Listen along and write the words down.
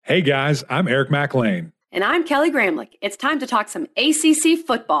Hey guys, I'm Eric McLean. And I'm Kelly Gramlich. It's time to talk some ACC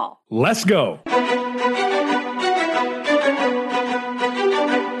football. Let's go.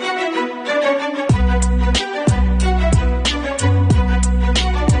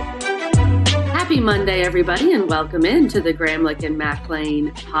 Happy Monday, everybody, and welcome into the Gramlich and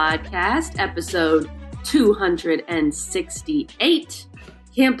McLean podcast, episode 268.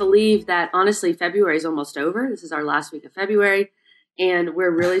 Can't believe that, honestly, February is almost over. This is our last week of February, and we're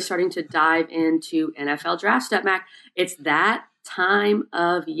really starting to dive into NFL draft stuff, Mac. It's that time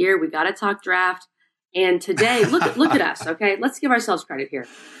of year. We got to talk draft. And today, look at us, okay? Let's give ourselves credit here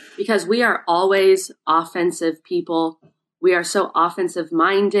because we are always offensive people. We are so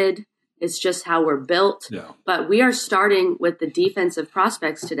offensive-minded. It's just how we're built. Yeah. But we are starting with the defensive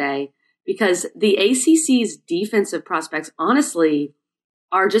prospects today because the ACC's defensive prospects, honestly,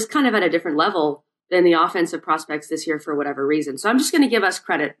 are just kind of at a different level than the offensive prospects this year for whatever reason. So I'm just going to give us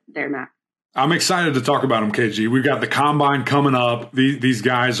credit there, Matt. I'm excited to talk about them, KG. We've got the combine coming up. These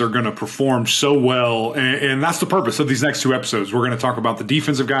guys are going to perform so well, and that's the purpose of these next two episodes. We're going to talk about the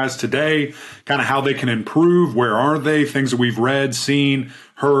defensive guys today, kind of how they can improve, where are they, things that we've read, seen,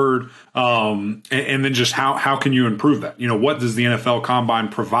 heard, and then just how can you improve that? You know, what does the NFL Combine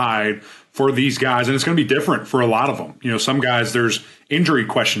provide for these guys? And it's going to be different for a lot of them. You know, some guys, there's injury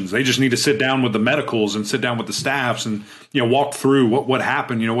questions. They just need to sit down with the medicals and sit down with the staffs and, you know, walk through what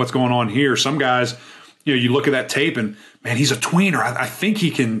happened, you know, what's going on here. Some guys, you know, you look at that tape and, man, he's a tweener. I think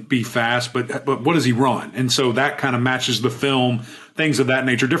he can be fast, but what does he run? And so that kind of matches the film, things of that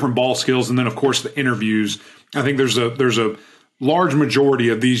nature, different ball skills. And then, of course, the interviews. I think there's a large majority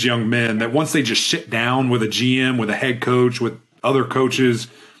of these young men that once they just sit down with a GM, with a head coach, with other coaches,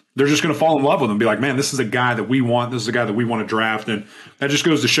 they're just going to fall in love with him and be like, man, this is a guy that we want. This is a guy that we want to draft. And that just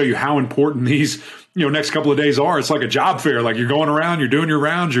goes to show you how important these, you know, next couple of days are. It's like a job fair. Like you're going around, you're doing your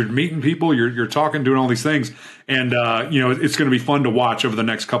rounds, you're meeting people, you're talking, doing all these things. And, you know, it's going to be fun to watch over the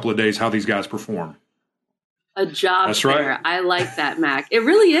next couple of days how these guys perform. A job That's fair. Right. I like that, Mac. It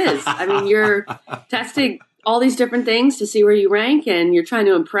really is. I mean, you're testing all these different things to see where you rank, and you're trying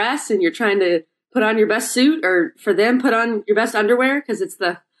to impress, and you're trying to put on your best suit, or for them, put on your best underwear because it's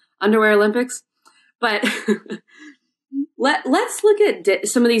the Underwear Olympics. But let's look at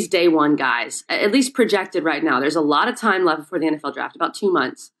some of these day one guys, at least projected right now. There's a lot of time left before the NFL draft, about 2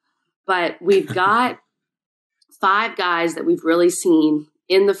 months. But we've got 5 guys that we've really seen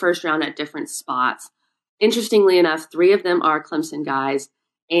in the first round at different spots. Interestingly enough, 3 of them are Clemson guys,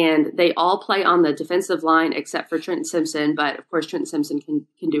 and they all play on the defensive line except for Trenton Simpson. But, of course, Trenton Simpson can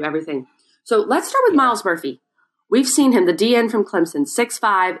do everything. So let's start with Myles Murphy. We've seen him, the DN from Clemson,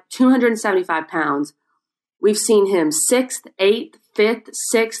 6'5", 275 pounds. We've seen him 6th, 8th, 5th,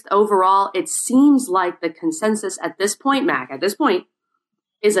 6th overall. It seems like the consensus at this point, Mac,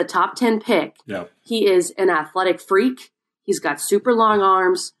 is a top 10 pick. Yeah. He is an athletic freak. He's got super long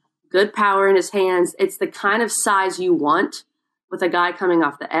arms, good power in his hands. It's the kind of size you want with a guy coming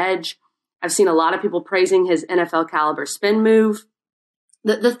off the edge. I've seen a lot of people praising his NFL caliber spin move.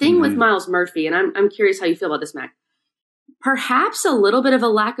 The thing with Myles Murphy, and I'm curious how you feel about this, Mac, perhaps a little bit of a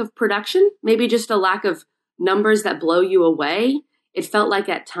lack of production, maybe just a lack of numbers that blow you away. It felt like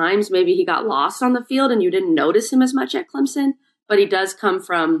at times maybe he got lost on the field and you didn't notice him as much at Clemson, but he does come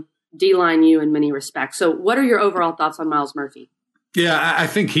from D-line U in many respects. So what are your overall thoughts on Myles Murphy? Yeah, I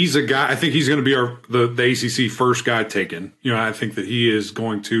think he's a guy. I think he's going to be the ACC first guy taken. You know, I think that he is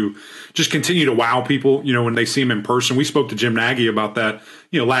going to just continue to wow people, you know, when they see him in person. We spoke to Jim Nagy about that,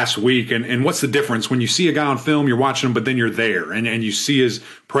 you know, last week. And what's the difference when you see a guy on film, you're watching him, but then you're there and you see his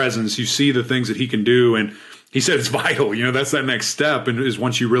presence, you see the things that he can do. And he said it's vital. You know, that's that next step, and is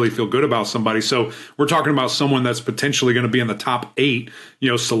once you really feel good about somebody. So we're talking about someone that's potentially going to be in the top 8, you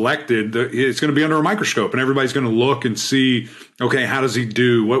know, selected. It's going to be under a microscope, and everybody's going to look and see, okay, how does he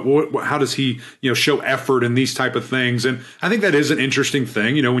do? How does he, you know, show effort in these type of things? And I think that is an interesting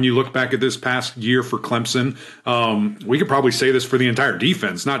thing. You know, when you look back at this past year for Clemson, we could probably say this for the entire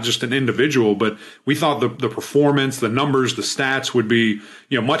defense, not just an individual, but we thought the performance, the numbers, the stats would be,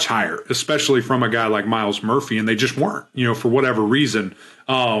 you know, much higher, especially from a guy like Myles Murphy, and they just weren't, you know, for whatever reason.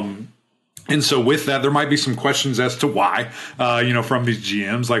 And so with that, there might be some questions as to why, you know, from these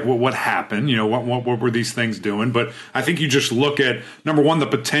GMs, like what happened, you know, what were these things doing? But I think you just look at, number one, the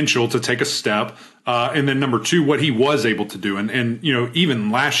potential to take a step, and then number 2, what he was able to do. And you know,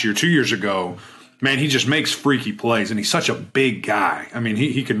 even last year, 2 years ago, man, he just makes freaky plays, and he's such a big guy. I mean,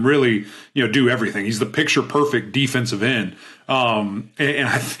 he can really, you know, do everything. He's the picture-perfect defensive end. And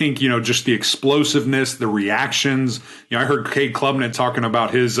I think, you know, just the explosiveness, the reactions. You know, I heard Cade Klubnik talking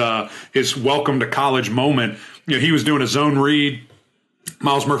about his welcome to college moment. You know, he was doing a zone read,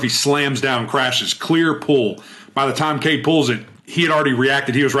 Miles Murphy slams down, crashes, clear pull. By the time Cade pulls it, he had already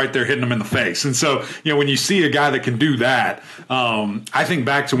reacted. He was right there hitting him in the face. And so, when you see a guy that can do that, I think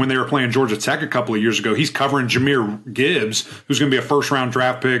back to when they were playing Georgia Tech a couple of years ago. He's covering Jahmyr Gibbs, who's going to be a first-round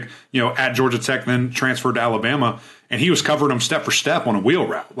draft pick, at Georgia Tech, then transferred to Alabama. And he was covering him step for step on a wheel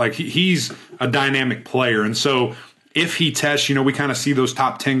route. Like, he's a dynamic player. And so if he tests, we kind of see those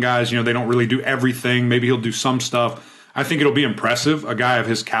top 10 guys, they don't really do everything. Maybe he'll do some stuff. I think it'll be impressive, a guy of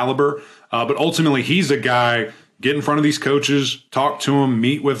his caliber. But ultimately, he's a guy, get in front of these coaches, talk to them,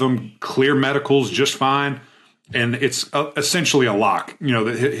 meet with them, clear medicals just fine. And it's essentially a lock,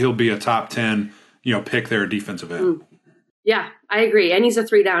 that he'll be a top 10, pick there at defensive end. Yeah, I agree. And he's a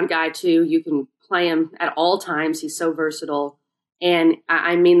 3-down guy, too. You can play him at all times. He's so versatile. And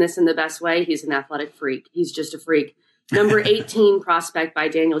I mean this in the best way. He's an athletic freak. He's just a freak. Number 18 prospect by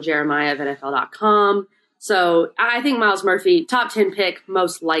Daniel Jeremiah of NFL.com. So I think Miles Murphy, top 10 pick,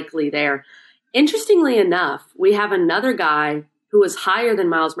 most likely there. Interestingly enough, we have another guy who was higher than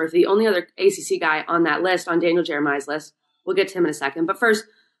Miles Murphy, the only other ACC guy on that list, on Daniel Jeremiah's list. We'll get to him in a second. But first,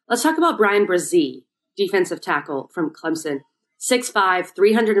 let's talk about Bryan Bresee, defensive tackle from Clemson. 6'5",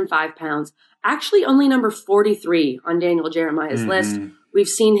 305 pounds. Actually only number 43 on Daniel Jeremiah's list. We've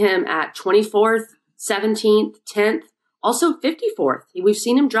seen him at 24th, 17th, 10th, also 54th. We've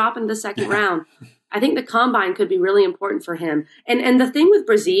seen him drop in the second round. I think the combine could be really important for him. And the thing with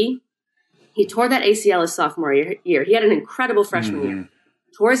Bresee, he tore that ACL his sophomore year. He had an incredible freshman year.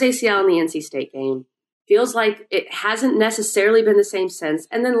 Tore his ACL in the NC State game. Feels like it hasn't necessarily been the same since.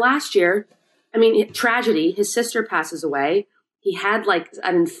 And then last year, tragedy, his sister passes away. He had like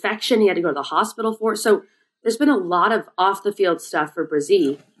an infection he had to go to the hospital for. So there's been a lot of off the field stuff for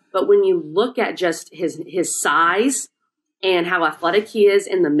Bresee. But when you look at just his size and how athletic he is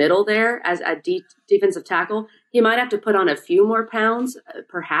in the middle there as a defensive tackle, he might have to put on a few more pounds,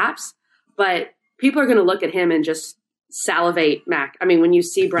 perhaps. But people are going to look at him and just salivate, Mac. When you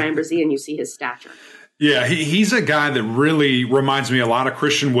see Bryan Bresee and you see his stature. Yeah, he's a guy that really reminds me a lot of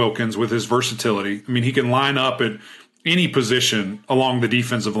Christian Wilkins with his versatility. He can line up at any position along the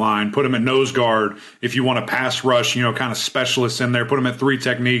defensive line, put him at nose guard. If you want a pass rush, kind of specialist in there, put him at 3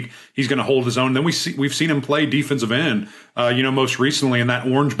 technique. He's going to hold his own. Then we've seen him play defensive end, most recently in that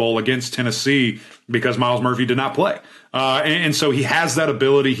Orange Bowl against Tennessee because Miles Murphy did not play. And so he has that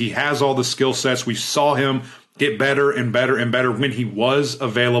ability. He has all the skill sets. We saw him get better and better and better when he was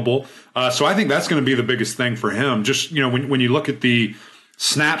available. So I think that's going to be the biggest thing for him. Just, when you look at the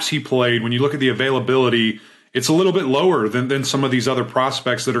snaps he played, when you look at the availability, it's a little bit lower than some of these other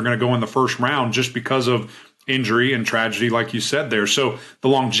prospects that are going to go in the first round just because of injury and tragedy, like you said there. So the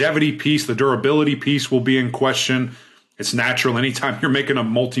longevity piece, the durability piece will be in question. It's natural. Anytime you're making a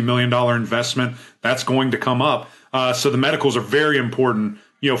multi-million-dollar investment, that's going to come up. So the medicals are very important,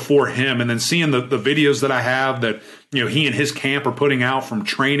 for him. And then seeing the videos that I have that, he and his camp are putting out from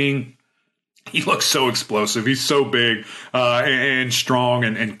training, he looks so explosive. He's so big and strong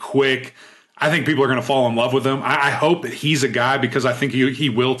and quick. I think people are going to fall in love with him. I hope that he's a guy because I think he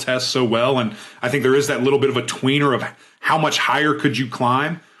will test so well. And I think there is that little bit of a tweener of how much higher could you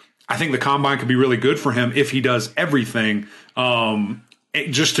climb. I think the combine could be really good for him if he does everything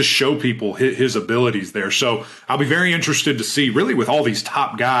just to show people his abilities there. So I'll be very interested to see really with all these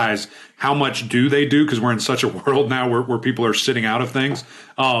top guys, how much do they do? Because we're in such a world now where people are sitting out of things.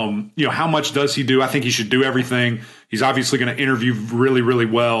 How much does he do? I think he should do everything. He's obviously going to interview really, really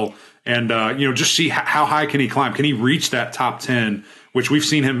well. And, just see how high can he climb? Can he reach that top 10, which we've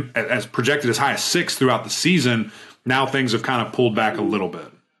seen him as projected as high as 6 throughout the season. Now things have kind of pulled back a little bit.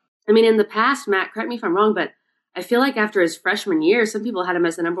 In the past, Matt, correct me if I'm wrong, but I feel like after his freshman year, some people had him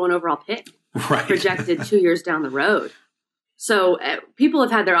as the number 1 overall pick, right, projected 2 years down the road. So people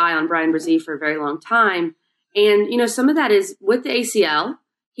have had their eye on Bryan Bresee for a very long time. And, some of that is with the ACL.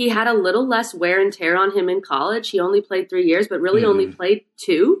 He had a little less wear and tear on him in college. He only played 3 years, but really only played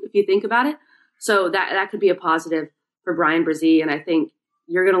 2, if you think about it. So that could be a positive for Bryan Bresee. And I think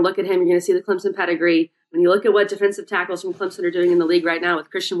you're going to look at him, you're going to see the Clemson pedigree. When you look at what defensive tackles from Clemson are doing in the league right now with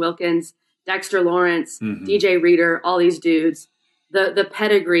Christian Wilkins, Dexter Lawrence, DJ Reader, all these dudes, the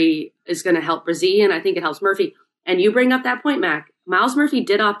pedigree is going to help Bresee, and I think it helps Murphy. And you bring up that point, Mac. Miles Murphy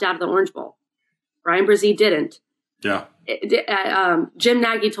did opt out of the Orange Bowl. Bryan Bresee didn't. Yeah. Jim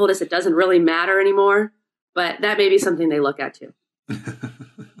Nagy told us it doesn't really matter anymore, but that may be something they look at too.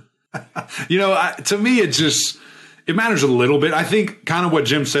 To me, it matters a little bit. I think kind of what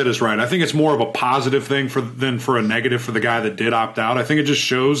Jim said is right. I think it's more of a positive thing than for a negative for the guy that did opt out. I think it just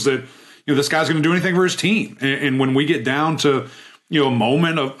shows that this guy's going to do anything for his team. And when we get down to a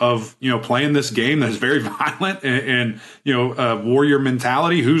moment of playing this game that's very violent and warrior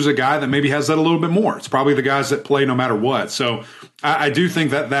mentality, who's a guy that maybe has that a little bit more? It's probably the guys that play no matter what. So I do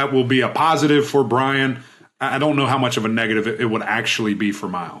think that will be a positive for Brian. I don't know how much of a negative it would actually be for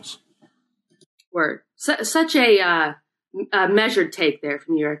Miles. Word. Such a measured take there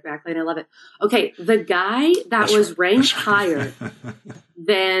from you, Eric Backlane. I love it. Okay, the guy that was ranked higher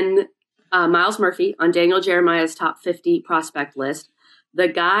than Miles Murphy on Daniel Jeremiah's top 50 prospect list, the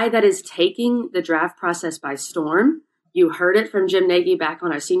guy that is taking the draft process by storm, you heard it from Jim Nagy back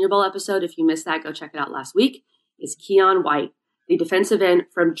on our Senior Bowl episode. If you missed that, go check it out last week, is Keion White, the defensive end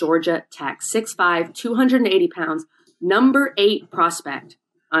from Georgia Tech, 6'5", 280 pounds, number 8 prospect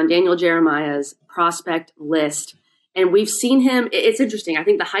on Daniel Jeremiah's prospect list. And we've seen him. It's interesting. I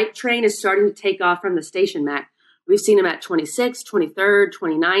think the hype train is starting to take off from the station, Mac. We've seen him at 26th, 23rd,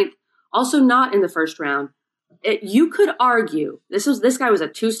 29th. Also not in the first round. You could argue, this guy was a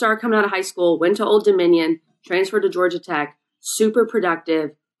 2-star coming out of high school, went to Old Dominion, transferred to Georgia Tech, super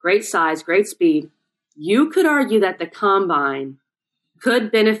productive, great size, great speed. You could argue that the combine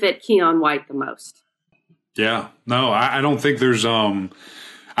could benefit Keion White the most. Yeah, no, I don't think there's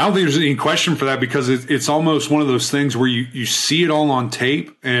any question for that, because it's almost one of those things where you see it all on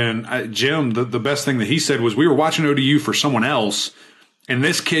tape. And Jim, the best thing that he said was, we were watching ODU for someone else, and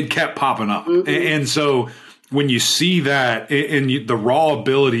this kid kept popping up. Mm-hmm. And so when you see that and the raw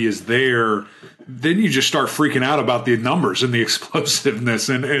ability is there, then you just start freaking out about the numbers and the explosiveness.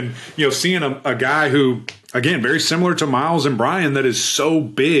 And seeing a guy who, again, very similar to Miles and Brian, that is so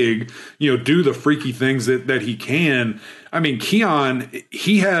big, do the freaky things that he can. I mean, Keion,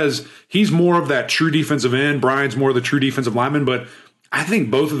 he's more of that true defensive end. Brian's more of the true defensive lineman, but I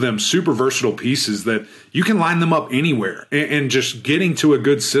think both of them super versatile pieces that you can line them up anywhere and just getting to a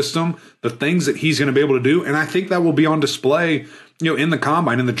good system, the things that he's going to be able to do. And I think that will be on display, in the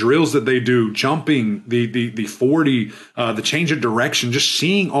combine, in the drills that they do, jumping, the 40, the change of direction, just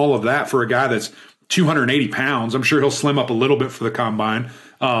seeing all of that for a guy that's 280 pounds. I'm sure he'll slim up a little bit for the combine.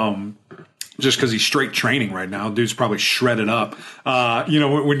 Just because he's straight training right now. Dude's probably shredded up.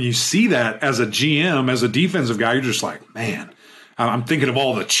 When you see that as a GM, as a defensive guy, you're just like, man, I'm thinking of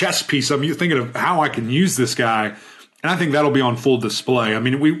all the chess piece. I'm thinking of how I can use this guy. And I think that'll be on full display. I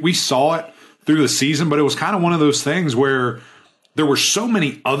mean, we saw it through the season, but it was kind of one of those things where there were so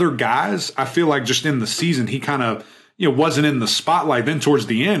many other guys. I feel like just in the season, he kind of, wasn't in the spotlight. Then towards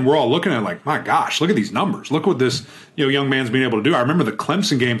the end, we're all looking at it like, my gosh, look at these numbers. Look what this, young man's been able to do. I remember the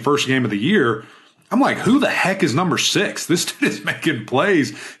Clemson game, first game of the year. I'm like, who the heck is number 6? This dude is making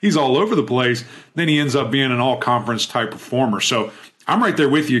plays. He's all over the place. Then he ends up being an all-conference type performer. So I'm right there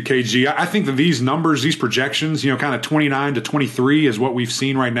with you, KG. I think that these numbers, these projections, kind of 29 to 23 is what we've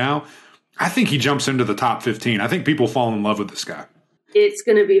seen right now. I think he jumps into the top 15. I think people fall in love with this guy. It's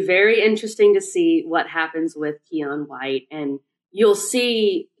going to be very interesting to see what happens with Keion White. And you'll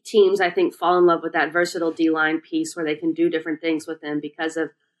see teams, I think, fall in love with that versatile D-line piece where they can do different things with him because of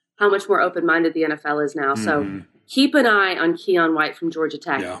how much more open-minded the NFL is now. Mm-hmm. So keep an eye on Keion White from Georgia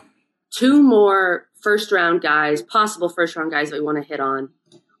Tech. Yeah. 2 more first-round guys, possible first-round guys that we want to hit on.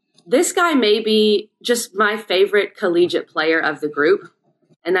 This guy may be just my favorite collegiate player of the group,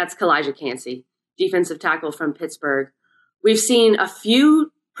 and that's Calijah Kancey, defensive tackle from Pittsburgh. We've seen a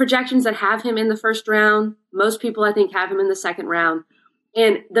few projections that have him in the first round. Most people, I think, have him in the second round.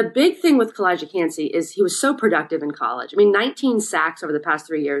 And the big thing with Calijah Kancey is he was so productive in college. I mean, 19 sacks over the past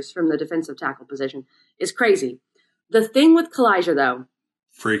 3 years from the defensive tackle position is crazy. The thing with Calijah, though,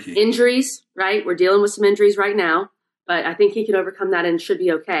 freaky injuries, right? We're dealing with some injuries right now, but I think he can overcome that and should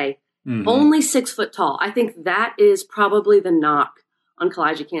be okay. Mm-hmm. Only 6 foot tall. I think that is probably the knock on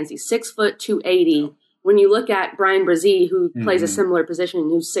Calijah Kancey. 6 foot, 280. When you look at Brian Brzee, who plays a similar position,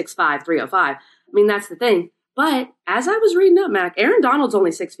 who's 6'5", 305, I mean, that's the thing. But as I was reading up, Mac, Aaron Donald's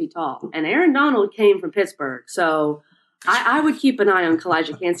only 6 feet tall, and Aaron Donald came from Pittsburgh. So I would keep an eye on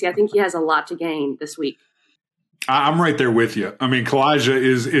Calijah Kancey. I think he has a lot to gain this week. I'm right there with you. I mean, Calijah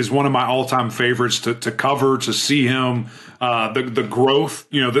is one of my all-time favorites to cover, to see him, the growth,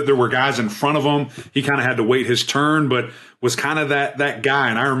 that there were guys in front of him. He kind of had to wait his turn, but was kind of that guy.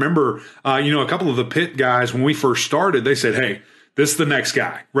 And I remember, a couple of the Pitt guys, when we first started, they said, hey, this is the next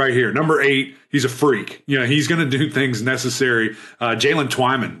guy right here. Number 8, he's a freak. He's going to do things necessary. Jalen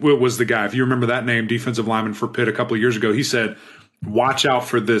Twyman was the guy. If you remember that name, defensive lineman for Pitt a couple of years ago, he said, watch out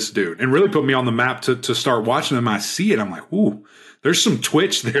for this dude, and really put me on the map to start watching him. I see it. I'm like, ooh, there's some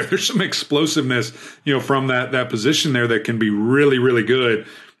twitch there. There's some explosiveness, from that position there that can be really, really good.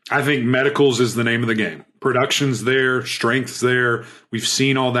 I think medicals is the name of the game. Production's there, strength's there. We've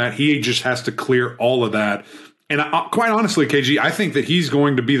seen all that. He just has to clear all of that. And quite honestly, KG, I think that he's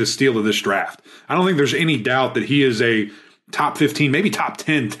going to be the steal of this draft. I don't think there's any doubt that he is a top 15, maybe top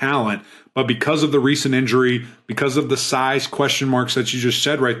 10 talent. But because of the recent injury, because of the size question marks that you just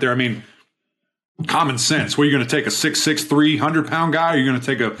said right there, I mean, common sense. Were you going to take a 6'6", 300-pound guy, or are you going to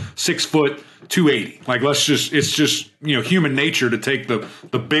take a 6 foot 280? Like, it's just human nature to take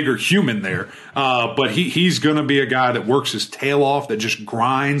the bigger human there. But he's going to be a guy that works his tail off, that just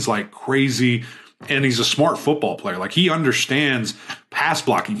grinds like crazy. And he's a smart football player. Like, he understands pass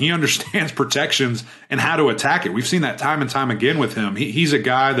blocking. He understands protections and how to attack it. We've seen that time and time again with him. He's a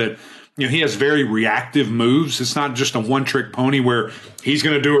guy that, he has very reactive moves. It's not just a one-trick pony where he's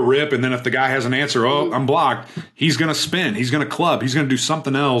going to do a rip, and then if the guy has an answer, I'm blocked, he's going to spin. He's going to club. He's going to do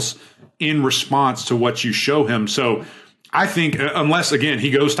something else in response to what you show him. So I think, unless, again, he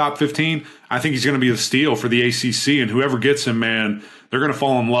goes top 15, I think he's going to be the steal for the ACC, and whoever gets him, man, they're going to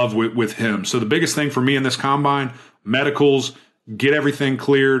fall in love with him. So the biggest thing for me in this combine, medicals, get everything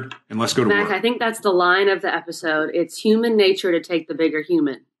cleared, and let's go to Mac, work. I think that's the line of the episode. It's human nature to take the bigger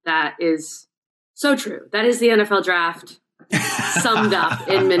human. That is so true. That is the NFL draft summed up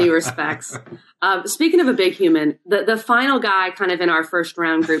in many respects. Speaking of a big human, the final guy kind of in our first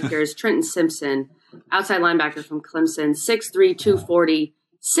round group here is Trenton Simpson, outside linebacker from Clemson, 6'3", 240,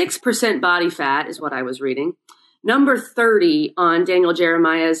 6% body fat is what I was reading. Number 30 on Daniel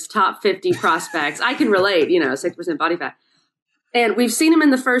Jeremiah's top 50 prospects. I can relate, 6% body fat. And we've seen him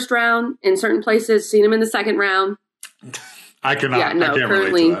in the first round in certain places, seen him in the second round. I cannot. Yeah, no, I can't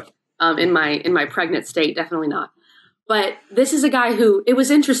currently relate to that. in my pregnant state, definitely not. But this is a guy who, it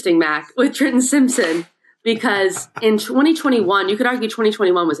was interesting, Mac, with Trenton Simpson, because in 2021, you could argue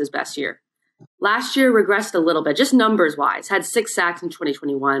 2021 was his best year. Last year regressed a little bit, just numbers wise, had 6 sacks in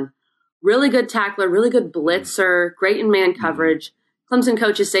 2021. Really good tackler, really good blitzer, great in man coverage. Clemson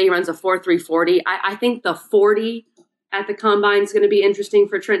coaches say he runs a 4.3 40. I think the 40 at the combine is going to be interesting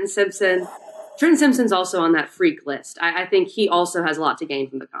for Trenton Simpson. Trenton Simpson's also on that freak list. I think he also has a lot to gain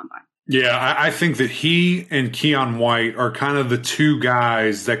from the combine. Yeah, I think that he and Keon White are kind of the two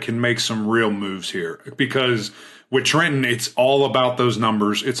guys that can make some real moves here. Because with Trenton, it's all about those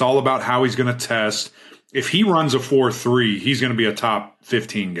numbers. It's all about how he's going to test. If he runs a 4.3, he's going to be a top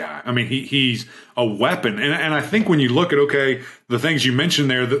 15 guy. I mean, he's a weapon. And I think when you look at, the things you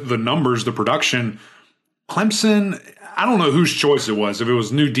mentioned there, the numbers, the production, Clemson, I don't know whose choice it was. If it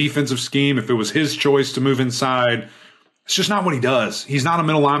was new defensive scheme, if it was his choice to move inside, it's just not what he does. He's not a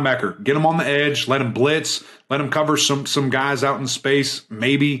middle linebacker. Get him on the edge, let him blitz, let him cover some guys out in space,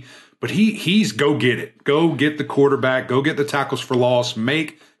 maybe. But he's go get it. Go get the quarterback. Go get the tackles for loss.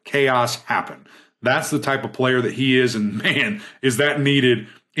 Make chaos happen. That's the type of player that he is. And, man, is that needed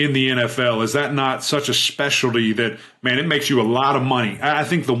in the NFL? Is that not such a specialty that, man, it makes you a lot of money? I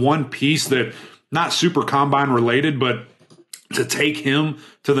think the one piece that, not super combine related, but to take him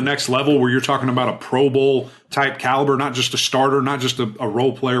to the next level where you're talking about a Pro Bowl type caliber, not just a starter, not just a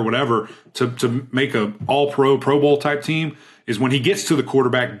role player, whatever, to make a Pro Bowl type team, is when he gets to the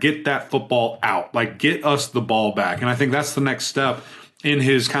quarterback, get that football out, like get us the ball back. And I think that's the next step in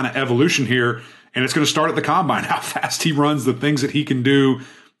his kind of evolution here. And it's going to start at the combine, how fast he runs, the things that he can do,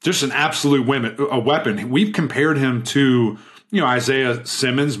 just an absolute weapon. We've compared him to, Isaiah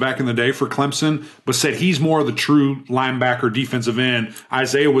Simmons back in the day for Clemson, but said he's more of the true linebacker defensive end.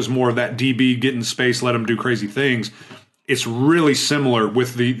 Isaiah was more of that DB, get in space, let him do crazy things. It's really similar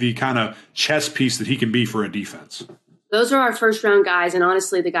with the kind of chess piece that he can be for a defense. Those are our first round guys, and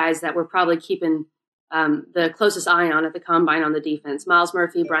honestly, the guys that we're probably keeping the closest eye on at the combine on the defense. Myles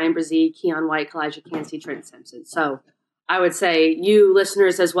Murphy, Brian Brzee, Keon White, Kalijah Kancey, Trenton Simpson. So I would say you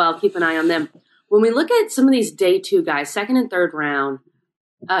listeners as well, keep an eye on them. When we look at some of these day 2 guys, second and third round,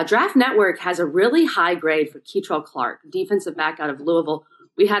 Draft Network has a really high grade for Kei'Trel Clark, defensive back out of Louisville.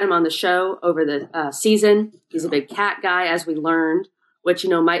 We had him on the show over the season. He's a big cat guy, as we learned, which,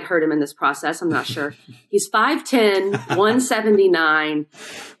 might hurt him in this process. I'm not sure. He's 5'10", 179.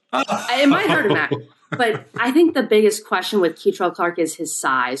 It might hurt him, Matt. But I think the biggest question with Kei'Trel Clark is his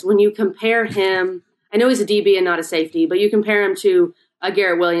size. When you compare him, I know he's a DB and not a safety, but you compare him to a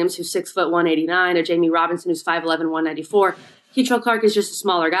Garrett Williams, who's 6'1", 189, a Jamie Robinson, who's 5'11", 194. Kei'Trel Clark is just a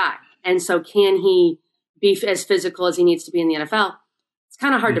smaller guy. And so can he be as physical as he needs to be in the NFL? It's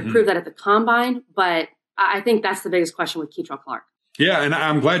kind of hard to prove that at the combine, but I think that's the biggest question with Kei'Trel Clark. Yeah, and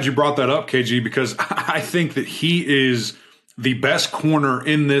I'm glad you brought that up, KG, because I think that he is the best corner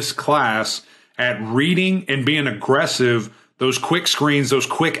in this class at reading and being aggressive, those quick screens, those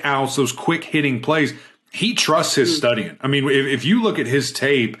quick outs, those quick hitting plays. He trusts his studying. I mean, if you look at his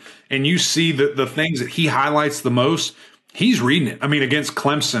tape and you see the things that he highlights the most, he's reading it. I mean, against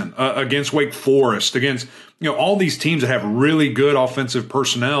Clemson, against Wake Forest, against, all these teams that have really good offensive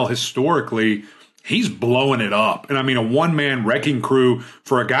personnel historically, he's blowing it up. And I mean, a one-man wrecking crew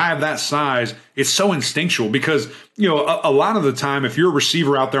for a guy of that size, it's so instinctual because, a lot of the time, if you're a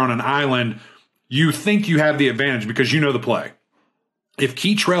receiver out there on an island, you think you have the advantage because you know the play. If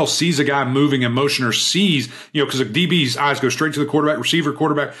Keytrell sees a guy moving in motion or sees, because the DB's eyes go straight to the quarterback, receiver,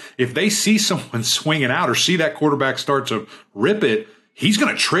 quarterback, if they see someone swinging out or see that quarterback start to rip it, he's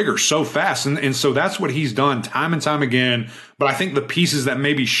going to trigger so fast. And so that's what he's done time and time again. But I think the pieces that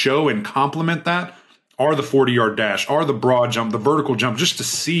maybe show and complement that are the 40-yard dash, are the broad jump, the vertical jump, just to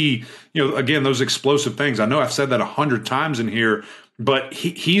see, again, those explosive things. I know I've said that 100 times in here, but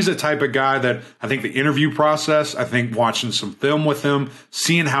he's a type of guy that I think the interview process, I think watching some film with him,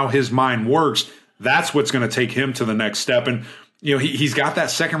 seeing how his mind works, that's what's going to take him to the next step. And, he's got that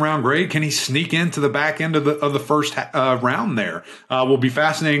second round grade. Can he sneak into the back end of the first round there? Will be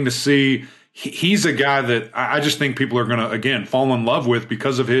fascinating to see. He's a guy that I just think people are going to, again, fall in love with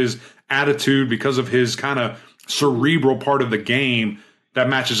because of his attitude, because of his kind of cerebral part of the game that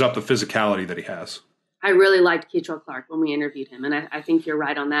matches up the physicality that he has. I really liked Keytrell Clark when we interviewed him, and I think you're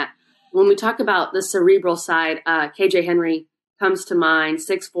right on that. When we talk about the cerebral side, KJ Henry comes to mind,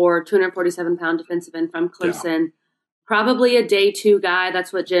 6'4", 247-pound defensive end from Clemson. Yeah. Probably a day two guy.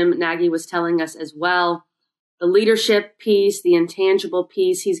 That's what Jim Nagy was telling us as well. The leadership piece, the intangible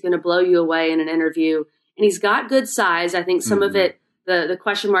piece, he's going to blow you away in an interview. And he's got good size. I think some of it, the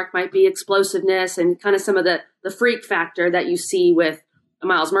question mark might be explosiveness and kind of some of the freak factor that you see with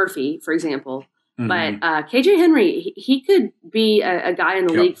Myles Murphy, for example. But KJ Henry, he could be a guy in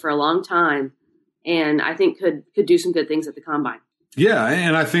the league for a long time, and I think could do some good things at the combine. Yeah,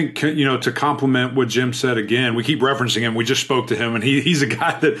 and I think, to complement what Jim said again, we keep referencing him. We just spoke to him, and he's a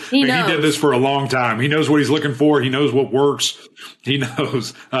guy that he did this for a long time. He knows what he's looking for. He knows what works. He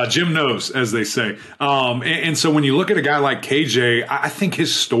knows. Jim knows, as they say. And so when you look at a guy like KJ, I think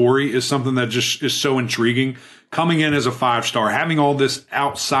his story is something that just is so intriguing. Coming in as a 5-star, having all this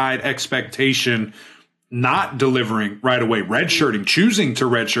outside expectation, not delivering right away, redshirting, choosing to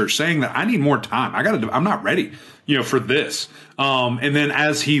redshirt, saying that I need more time. I'm not ready, for this. And then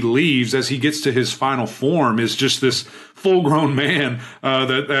as he leaves, as he gets to his final form, is just this full-grown man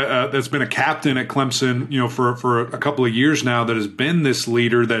that's been a captain at Clemson, for a couple of years now, that has been this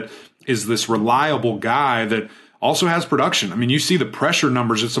leader, that is this reliable guy that also has production. I mean, you see the pressure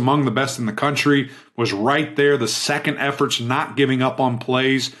numbers. It's among the best in the country, was right there. The second efforts, not giving up on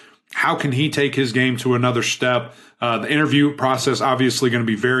plays. How can he take his game to another step? The interview process obviously going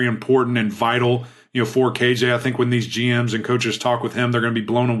to be very important and vital, for KJ. I think when these GMs and coaches talk with him, they're going to be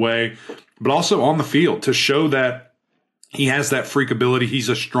blown away. But also on the field, to show that he has that freak ability. He's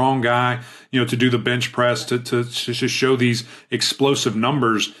a strong guy, to do the bench press, to show these explosive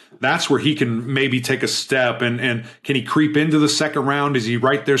numbers. That's where he can maybe take a step. And can he creep into the second round? Is he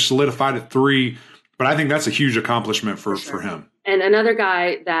right there solidified at 3? But I think that's a huge accomplishment for him. And another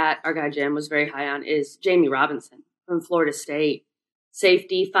guy that our guy Jim was very high on is Jamie Robinson from Florida State.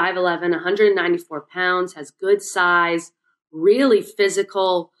 Safety, 5'11", 194 pounds, has good size, really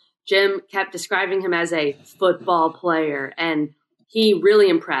physical. Jim kept describing him as a football player, and he really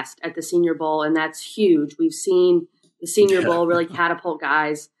impressed at the Senior Bowl, and that's huge. We've seen the Senior Bowl really catapult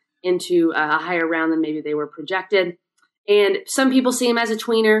guys into a higher round than maybe they were projected. And some people see him as a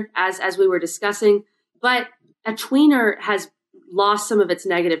tweener, as we were discussing, but a tweener has lost some of its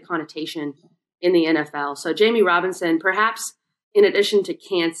negative connotation in the NFL. So Jamie Robinson, perhaps in addition to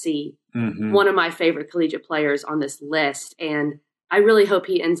Cansey, one of my favorite collegiate players on this list. And I really hope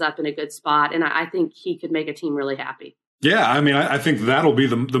he ends up in a good spot. And I think he could make a team really happy. Yeah, I mean, I think that'll be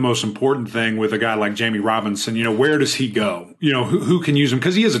the most important thing with a guy like Jamie Robinson. Where does he go? Who can use him?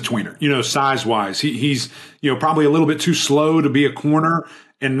 Because he is a tweener, size-wise. He's, probably a little bit too slow to be a corner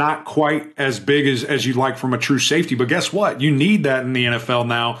and not quite as big as you'd like from a true safety. But guess what? You need that in the NFL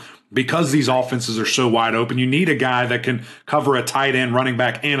now because these offenses are so wide open. You need a guy that can cover a tight end, running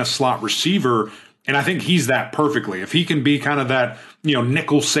back, and a slot receiver. And I think he's that perfectly. If he can be kind of that,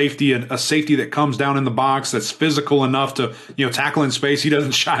 nickel safety, a safety that comes down in the box, that's physical enough to, tackle in space. He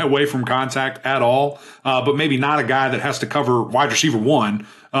doesn't shy away from contact at all. But maybe not a guy that has to cover wide receiver 1.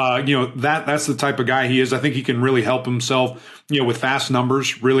 That's the type of guy he is. I think he can really help himself, with fast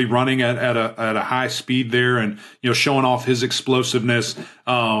numbers, really running at a high speed there and, showing off his explosiveness.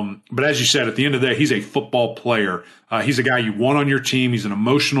 But as you said, at the end of the day, he's a football player. He's a guy you want on your team. He's an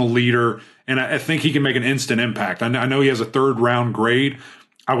emotional leader. And I think he can make an instant impact. I know he has a 3rd round grade.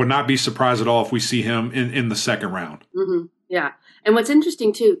 I would not be surprised at all if we see him in the 2nd round. Yeah. And what's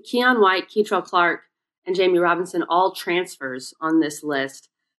interesting too, Keon White, Keytrell Clark, and Jamie Robinson, all transfers on this list.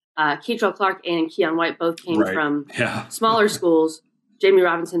 Keitrell Clark and Keon White both came from smaller schools. Jamie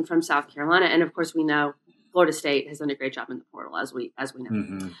Robinson from South Carolina, and of course we know Florida State has done a great job in the portal, as we know.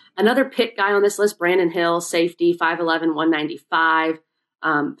 Mm-hmm. Another Pitt guy on this list, Brandon Hill, safety, 5'11", 195,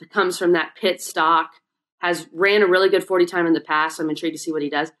 comes from that Pitt stock, has ran a really good 40 time in the past. So I'm intrigued to see what he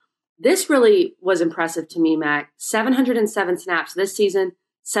does. This really was impressive to me, Mac. 707 snaps this season,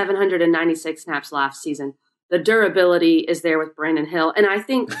 796 snaps last season. The durability is there with Brandon Hill. And I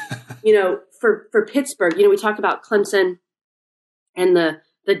think, for Pittsburgh, we talk about Clemson and the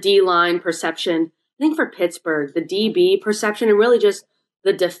D-line perception. I think for Pittsburgh, the DB perception and really just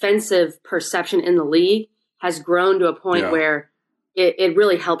the defensive perception in the league has grown to a point where it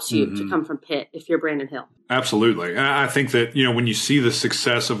really helps you to come from Pitt if you're Brandon Hill. Absolutely. And I think that, when you see the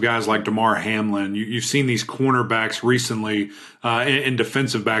success of guys like Damar Hamlin, you've seen these cornerbacks recently and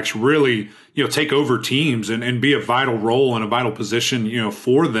defensive backs really, take over teams and be a vital role and a vital position,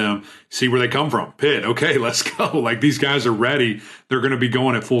 for them. See where they come from. Pitt. Okay, let's go. Like, these guys are ready. They're going to be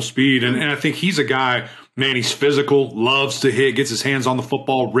going at full speed. And I think he's a guy, man, he's physical, loves to hit, gets his hands on the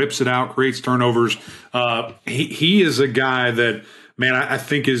football, rips it out, creates turnovers. He is a guy that, man, I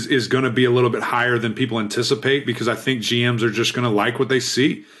think is going to be a little bit higher than people anticipate, because I think GMs are just going to like what they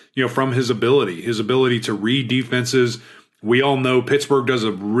see, from his ability to read defenses. We all know Pittsburgh does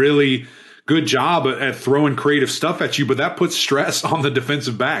a really good job at throwing creative stuff at you, but that puts stress on the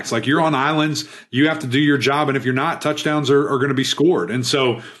defensive backs. Like, you're on islands, you have to do your job, and if you're not, touchdowns are going to be scored. And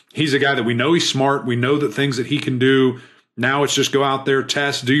so he's a guy that we know he's smart. We know the things that he can do. Now it's just go out there,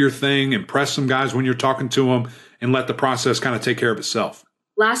 test, do your thing, impress some guys when you're talking to them, and let the process kind of take care of itself.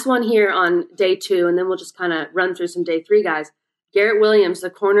 Last one here on day 2, and then we'll just kind of run through some day 3 guys. Garrett Williams,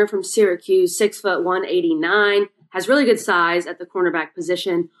 the corner from Syracuse, 6'1", 189, has really good size at the cornerback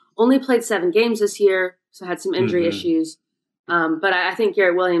position. Only played 7 games this year, so had some injury issues. But I think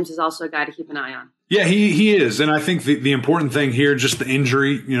Garrett Williams is also a guy to keep an eye on. Yeah, he is. And I think the important thing here, just the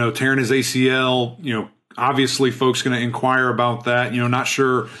injury, tearing his ACL, obviously, folks going to inquire about that. Not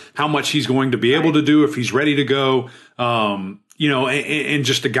sure how much he's going to be able to do, if he's ready to go. And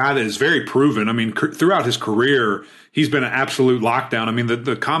just a guy that is very proven. I mean, throughout his career, he's been an absolute lockdown. I mean,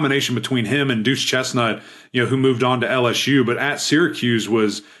 the combination between him and Deuce Chestnut, who moved on to LSU, but at Syracuse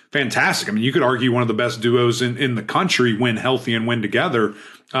was fantastic. I mean, you could argue one of the best duos in the country when healthy and when together.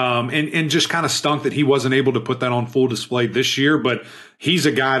 And just kind of stunk that he wasn't able to put that on full display this year. But he's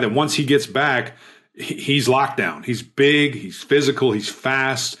a guy that once he gets back, he's locked down. He's big, he's physical, he's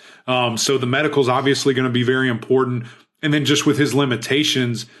fast. So the medical's obviously going to be very important. And then just with his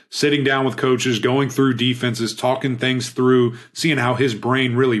limitations, sitting down with coaches, going through defenses, talking things through, seeing how his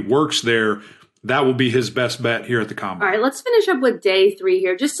brain really works there, that will be his best bet here at the Combine. All right, let's finish up with day 3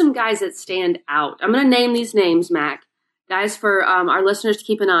 here. Just some guys that stand out. I'm going to name these names, Mac. Guys for our listeners to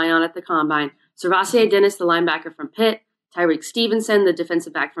keep an eye on at the Combine. Servassier Dennis, the linebacker from Pitt. Tyreek Stevenson, the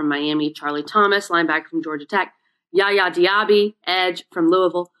defensive back from Miami. Charlie Thomas, linebacker from Georgia Tech. Yaya Diaby, edge from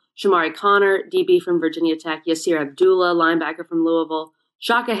Louisville. Shamari Connor, DB from Virginia Tech. Yasir Abdullah, linebacker from Louisville.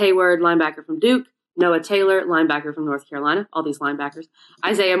 Shaka Hayward, linebacker from Duke. Noah Taylor, linebacker from North Carolina. All these linebackers.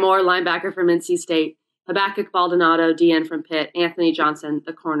 Isaiah Moore, linebacker from NC State. Habakkuk Baldonado, DN from Pitt. Anthony Johnson,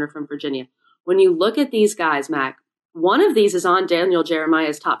 the corner from Virginia. When you look at these guys, Mac, one of these is on Daniel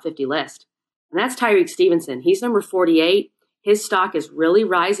Jeremiah's top 50 list. And that's Tyreek Stevenson. He's number 48. His stock is really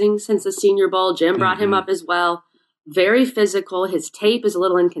rising since the Senior Bowl. Jim brought him up as well. Very physical. His tape is a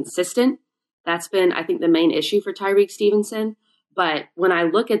little inconsistent. That's been, I think, the main issue for Tyreek Stevenson. But when I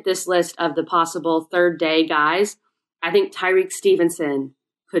look at this list of the possible third day guys, I think Tyreek Stevenson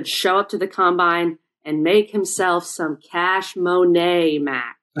could show up to the Combine and make himself some cash money,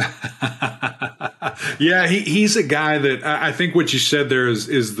 Mac. Yeah, he's a guy that I think what you said there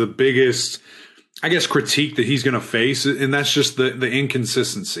is the biggest, I guess, critique that he's going to face, and that's just the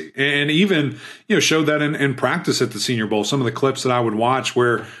inconsistency. And even, showed that in practice at the Senior Bowl. Some of the clips that I would watch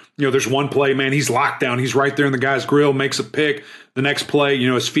where, there's one play, man, he's locked down. He's right there in the guy's grill, makes a pick. The next play,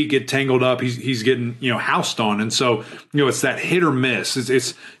 his feet get tangled up. He's getting, housed on. And so, it's that hit or miss.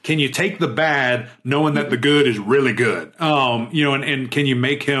 It's can you take the bad knowing that the good is really good? And can you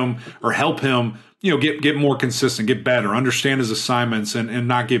make him or help him, get more consistent, get better, understand his assignments and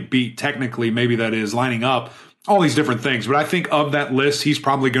not get beat technically, maybe that is lining up, all these different things. But I think of that list, he's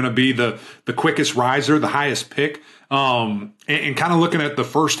probably going to be the quickest riser, the highest pick. And kind of looking at the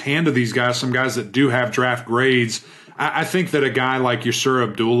first hand of these guys, some guys that do have draft grades, I think that a guy like Yasir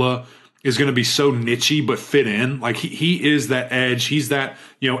Abdullah is going to be so nichey but fit in. Like he is that edge. He's that,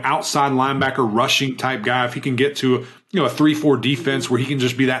 outside linebacker rushing type guy. If he can get to a 3-4 defense where he can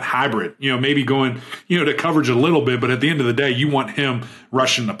just be that hybrid, maybe going, to coverage a little bit. But at the end of the day, you want him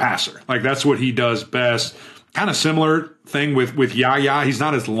rushing the passer. Like, that's what he does best. Kind of similar thing with Yaya. He's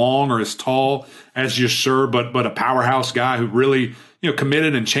not as long or as tall as Yasir, but a powerhouse guy who really,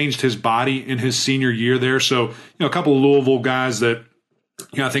 committed and changed his body in his senior year there. So, a couple of Louisville guys that,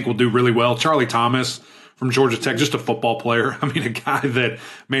 I think will do really well. Charlie Thomas from Georgia Tech, just a football player. I mean, a guy that,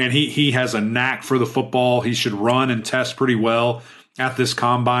 man, he has a knack for the football. He should run and test pretty well at this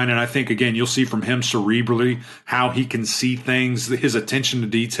combine. And I think, again, you'll see from him cerebrally how he can see things, his attention to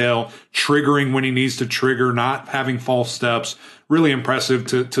detail, triggering when he needs to trigger, not having false steps. Really impressive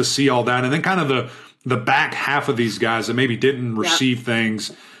to see all that. And then kind of the back half of these guys that maybe didn't receive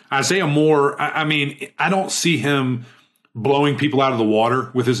things. Isaiah Moore, I mean, I don't see him blowing people out of the water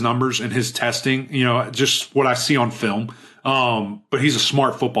with his numbers and his testing, just what I see on film. But he's a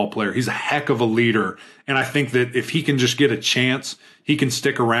smart football player. He's a heck of a leader. And I think that if he can just get a chance, he can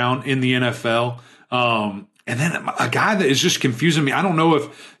stick around in the NFL. And then a guy that is just confusing me. I don't know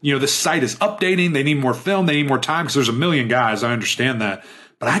if, this site is updating. They need more film. They need more time because there's a million guys. I understand that.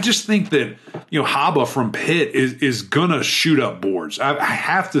 But I just think that, Haba from Pitt is going to shoot up boards. I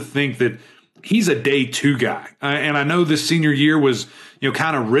have to think that he's a day 2 guy. And I know this senior year was,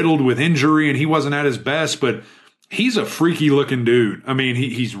 kind of riddled with injury and he wasn't at his best, but he's a freaky looking dude. I mean,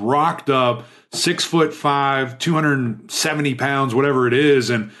 he's rocked up, 6'5", 270 pounds, whatever it is.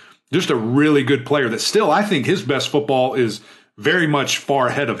 And just a really good player that still, I think his best football is very much far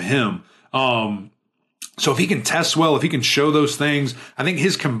ahead of him. So if he can test well, if he can show those things, I think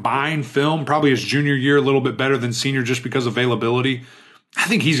his combined film, probably his junior year, a little bit better than senior just because of availability. I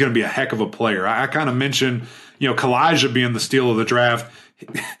think he's going to be a heck of a player. I kind of mentioned, Kalijah being the steal of the draft.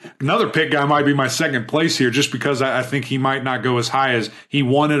 Another pick guy might be my second place here just because I think he might not go as high as he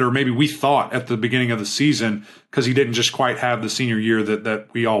wanted or maybe we thought at the beginning of the season because he didn't just quite have the senior year that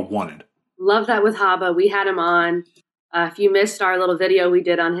we all wanted. Love that with Haba. We had him on. If you missed our little video we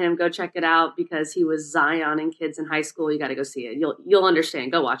did on him, go check it out because he was Zioning kids in high school. You got to go see it. You'll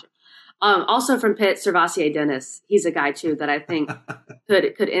understand. Go watch it. Also from Pitt, Servassier Dennis. He's a guy too that I think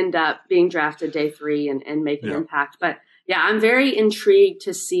could end up being drafted day 3 and make an impact. But yeah, I'm very intrigued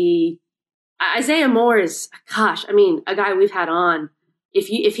to see Isaiah Moore is, gosh, I mean, a guy we've had on. If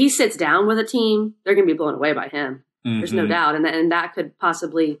he sits down with a team, they're going to be blown away by him. Mm-hmm. There's no doubt, and that could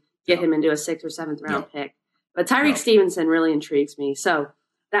possibly get him into a 6th or 7th round pick. But Tyreek Stevenson really intrigues me. So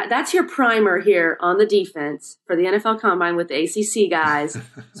that's your primer here on the defense for the NFL Combine with the ACC guys.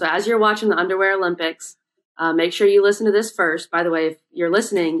 So as you're watching the Underwear Olympics, make sure you listen to this first. By the way, if you're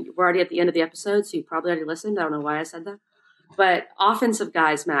listening, we're already at the end of the episode, so you probably already listened. I don't know why I said that. But offensive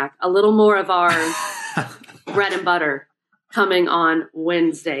guys, Mac, a little more of our bread and butter coming on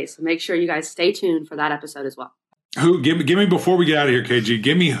Wednesday. So make sure you guys stay tuned for that episode as well. Give me before we get out of here, KG,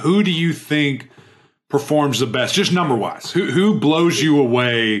 give me who do you think performs the best, just number-wise? Who blows you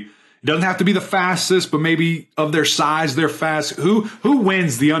away? It doesn't have to be the fastest, but maybe of their size, they're fast. Who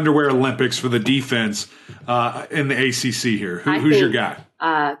wins the Underwear Olympics for the defense in the ACC here? Who's your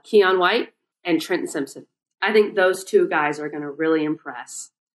guy? Keon White and Trenton Simpson. I think those 2 guys are going to really impress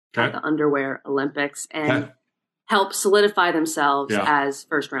at the Underwear Olympics and help solidify themselves as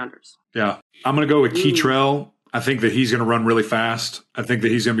first-rounders. Yeah. I'm going to go with Keytrell. I think that he's going to run really fast. I think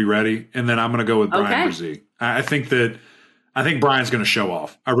that he's going to be ready. And then I'm going to go with Brian Brzee. I think Brian's going to show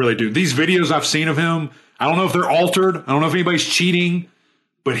off. I really do. These videos I've seen of him, I don't know if they're altered. I don't know if anybody's cheating,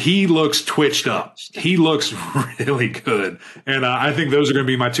 but he looks twitched up. He looks really good. And I think those are going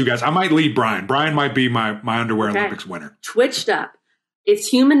to be my 2 guys. I might lead Brian. Brian might be my Underwear Olympics winner. Twitched up. It's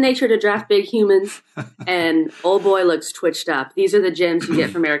human nature to draft big humans, and old boy looks twitched up. These are the gems you get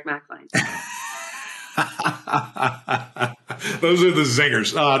from Eric McLean. Those are the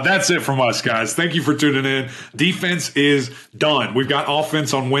zingers. That's it from us, guys. Thank you for tuning in. Defense is done. We've got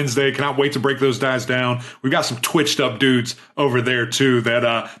offense on Wednesday. Cannot wait to break those guys down. We've got some twitched up dudes over there too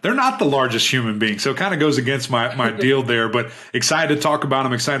that they're not the largest human beings, so it kind of goes against my deal there, but excited to talk about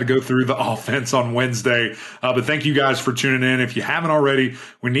them, excited to go through the offense on Wednesday. But thank you guys for tuning in. If you haven't already,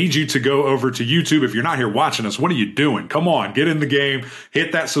 we need you to go over to YouTube. If you're not here watching us, what are you doing? Come on, get in the game,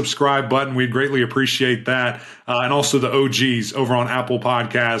 hit that subscribe button. We'd greatly appreciate that. And also the OGs over on Apple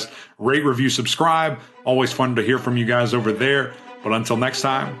Podcasts. Rate, review, subscribe. Always fun to hear from you guys over there. But until next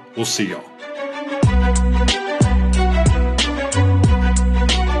time, we'll see y'all.